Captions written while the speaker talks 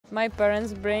My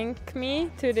parents bring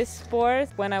me to this sport.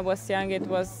 When I was young, it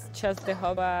was just a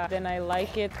hobby, then I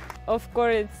like it. Of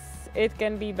course, it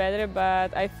can be better,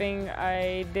 but I think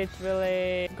I did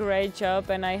really great job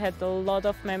and I had a lot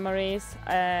of memories,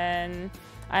 and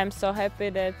I'm so happy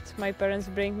that my parents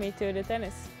bring me to the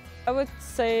tennis. I would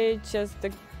say just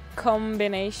the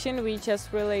combination, we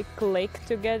just really click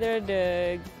together,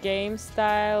 the game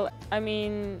style. I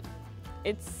mean,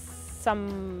 it's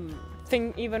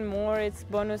something even more, it's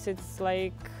bonus, it's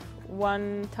like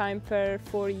one time per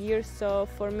 4 years, so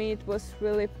for me it was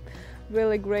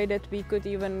really great that we could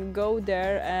even go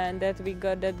there and that we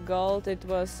got that gold. It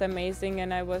was amazing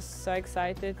and I was so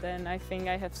excited, and I think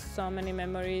I have so many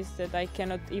memories that I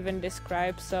cannot even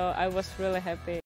describe, so I was really happy.